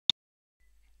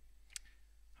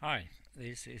Hi,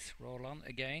 this is Roland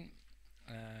again.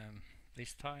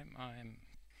 This time I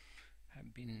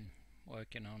have been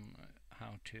working on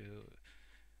how to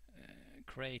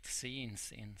create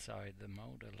scenes inside the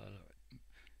model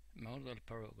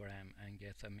program and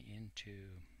get them into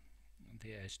the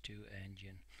S2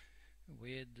 engine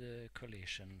with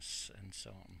collisions and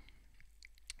so on.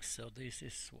 So this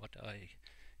is what I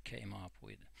came up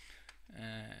with.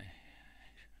 I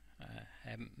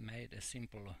have made a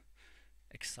simple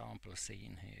example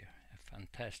scene here, a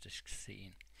fantastic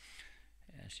scene.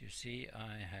 As you see,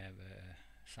 I have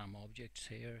some objects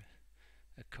here: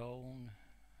 a cone,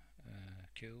 a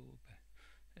cube,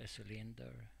 a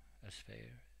cylinder, a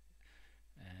sphere,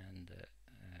 and a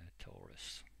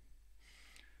torus.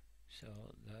 So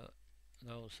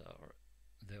those are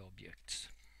the objects.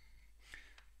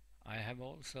 I have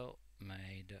also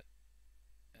made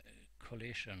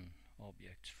collision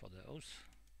objects for those,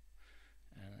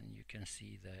 and you can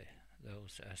see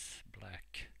those as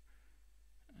black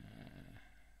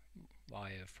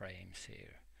wireframes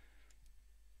here.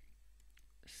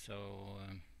 So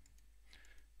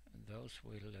those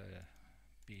will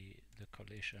be the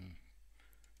collision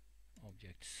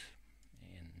objects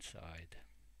inside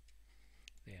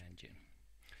the engine.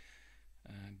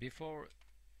 Before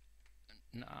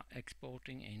now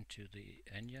exporting into the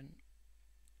engine,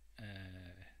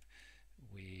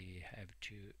 we have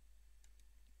to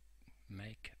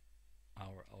make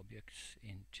our objects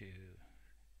into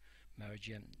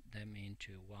merging them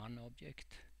into one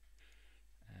object,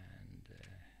 and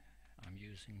I'm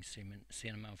using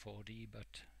Cinema 4D,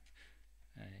 but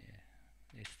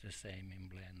it's the same in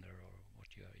Blender or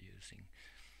what you are using.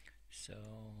 So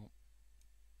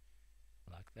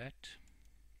like that.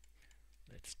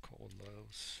 Let's call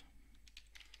those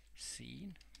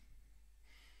scene,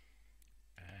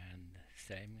 and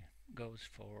same goes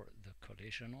for the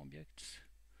collision objects.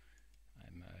 I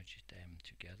merge them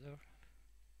together,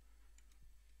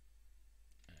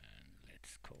 and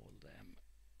let's call them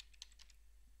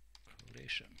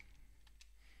collision.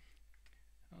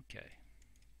 Okay,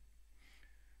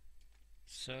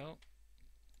 so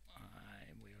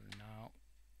I will now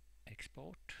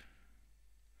export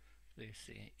this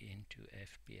into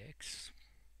FBX,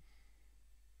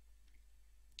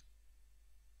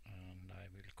 and I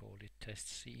will call it test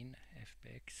scene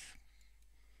FBX,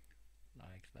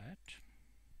 like that.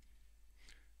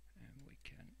 And we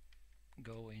can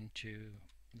go into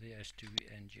the S2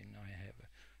 engine. I have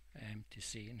an empty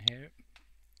scene here.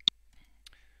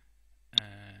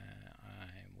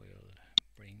 I will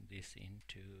bring this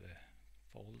into a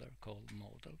folder called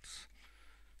models.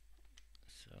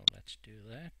 So let's do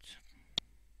that.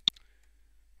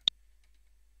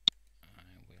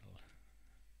 I will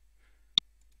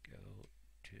go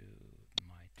to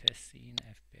my test scene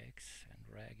FBX and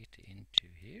drag it into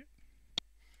here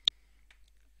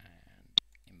and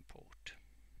import.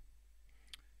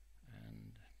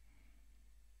 And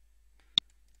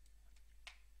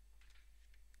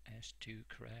S2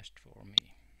 crashed for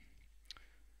me.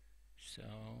 So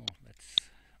let's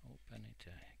open it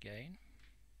again.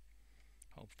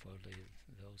 Hopefully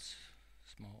those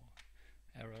small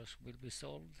errors will be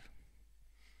solved.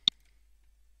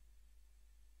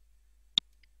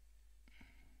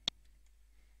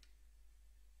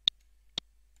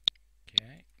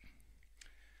 Okay.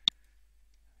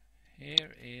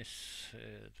 Here is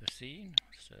the scene,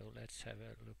 so let's have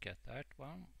a look at that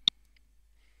one.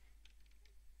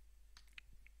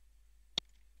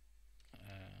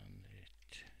 And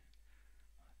it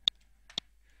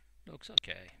looks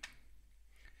okay.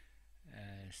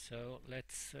 So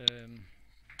let's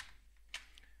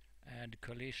add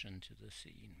collision to the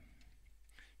scene.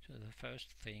 So the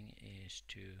first thing is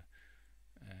to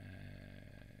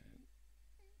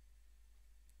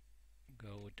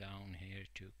go down here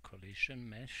to collision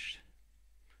mesh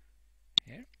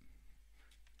here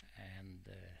and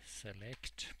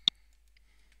select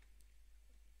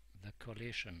the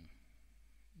collision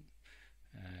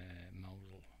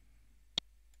model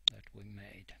that we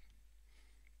made,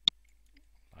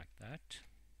 like that.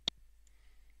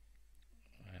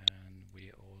 And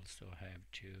we also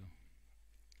have to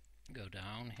go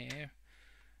down here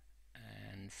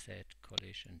and set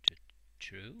collision to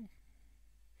true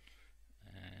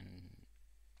and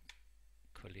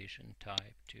collision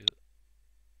type to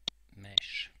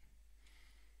mesh.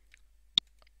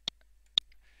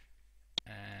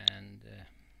 And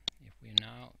if we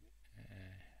now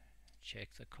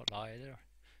check the collider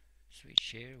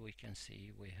switch here, we can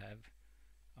see we have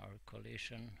our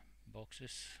collision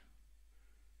boxes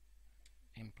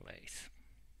in place.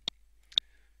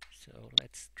 So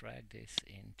let's drag this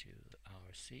into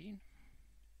our scene.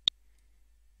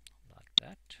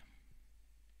 that,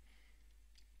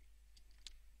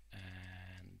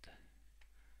 and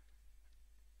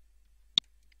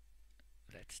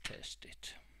let's test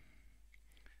it.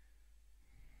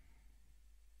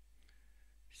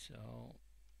 So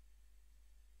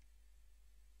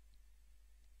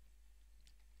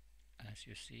as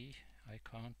you see, I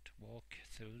can't walk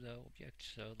through the object,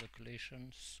 so the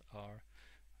collisions are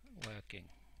working.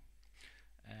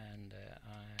 And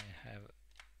I have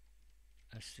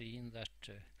a scene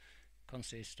that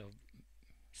consists of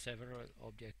several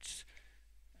objects,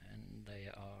 and they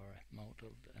are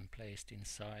modeled and placed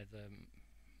inside the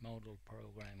model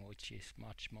program, which is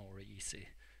much more easy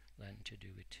than to do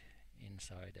it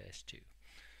inside S2.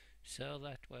 So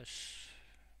that was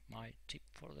my tip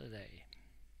for the day.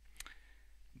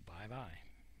 Bye bye.